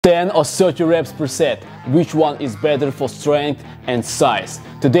10 or 30 reps per set. Which one is better for strength and size?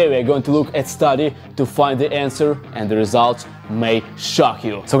 Today we are going to look at study to find the answer, and the results may shock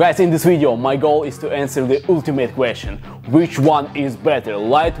you. So guys, in this video my goal is to answer the ultimate question. Which one is better,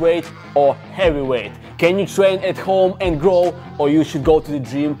 lightweight or heavyweight? Can you train at home and grow, or you should go to the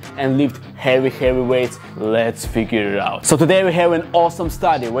gym and lift heavy weights? Let's figure it out. So today we have an awesome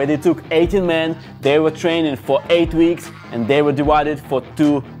study where they took 18 men, they were training for 8 weeks, and they were divided for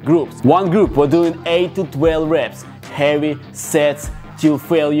 2 groups. One group were doing 8 to 12 reps, heavy sets till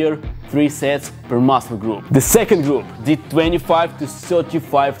failure, 3 sets per muscle group. The second group did 25 to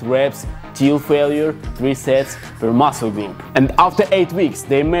 35 reps till failure, 3 sets per muscle group. And after 8 weeks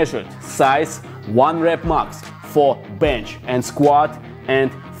they measured size, 1 rep max for bench and squat,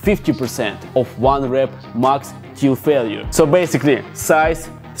 and 50% of 1 rep max till failure. So basically size,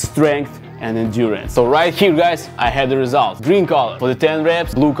 strength and endurance. So right here guys, I have the results. Green color for the 10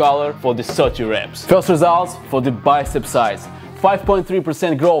 reps, blue color for the 30 reps. First results for the bicep size.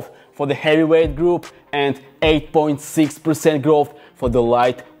 5.3% growth for the heavyweight group and 8.6% growth for the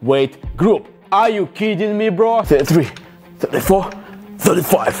lightweight group. Are you kidding me, bro? 33, 34,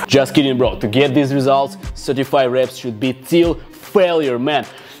 35. Just kidding, bro. To get these results, 35 reps should be till failure, man.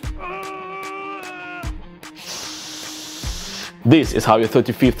 This is how your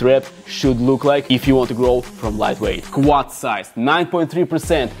 35th rep should look like if you want to grow from lightweight. Quad size,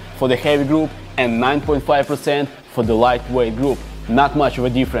 9.3% for the heavy group and 9.5% for the lightweight group. Not much of a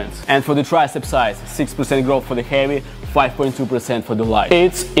difference. And for the tricep size, 6% growth for the heavy, 5.2% for the light.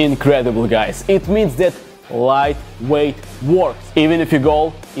 It's incredible, guys. It means that lightweight works, even if your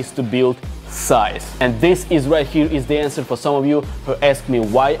goal is to build size. And this is right here is the answer for some of you who ask me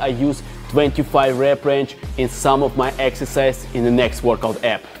why I use 25 rep range in some of my exercises in the next workout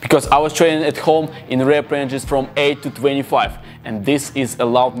app. Because I was training at home in rep ranges from 8 to 25, and this is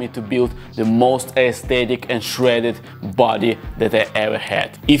allowed me to build the most aesthetic and shredded body that I ever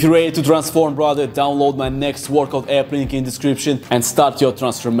had. If you're ready to transform, brother, download my next workout app, link in description, and start your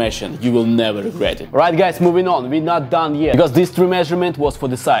transformation. You will never regret it. Alright guys, moving on. We're not done yet, because this 3 measurement was for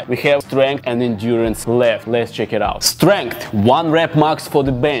the side. We have strength and endurance left. Let's check it out. Strength, 1 rep max for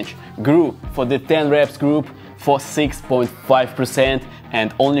the bench. Grew for the 10 reps group for 6.5%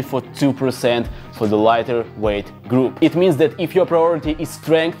 and only for 2% for the lighter weight group. It means that if your priority is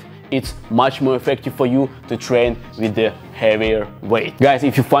strength, it's much more effective for you to train with the heavier weight. Guys,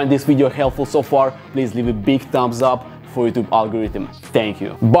 if you find this video helpful so far, please leave a big thumbs up for YouTube algorithm. Thank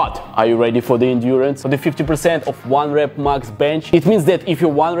you. But are you ready for the endurance? For the 50% of 1 rep max bench, it means that if your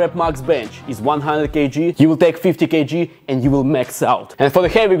 1 rep max bench is 100 kg, you will take 50 kg and you will max out. And for the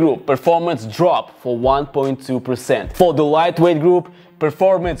heavy group, performance dropped for 1.2%. For the lightweight group,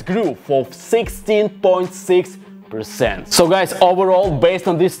 performance grew for 16.6%. So guys, overall, based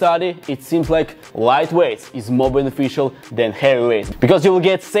on this study, it seems like lightweights is more beneficial than heavyweights, because you will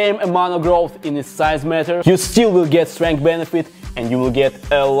get same amount of growth in the size matter, you still will get strength benefit, and you will get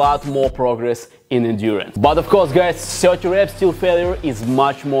a lot more progress in endurance. But of course guys, 30 reps till failure is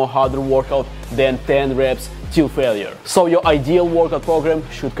much more harder workout than 10 reps till failure. So your ideal workout program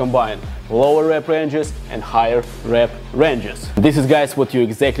should combine lower rep ranges and higher rep ranges. This is guys what you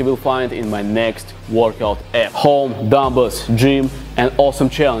exactly will find in my next workout app. Home, dumbbells, gym and awesome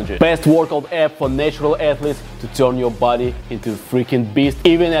challenges. Best workout app for natural athletes to turn your body into a freaking beast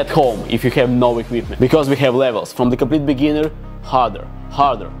even at home if you have no equipment. Because we have levels from the complete beginner, harder,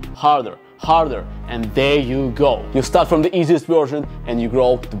 harder, harder, harder, and there you go. You start from the easiest version and you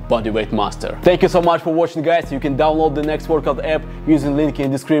grow to bodyweight master. Thank you so much for watching guys. You can download the next workout app using link in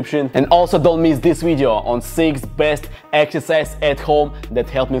description. And also don't miss this video on 6 best exercises at home that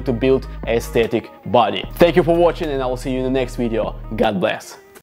help me to build aesthetic body. Thank you for watching and I will see you in the next video. God bless.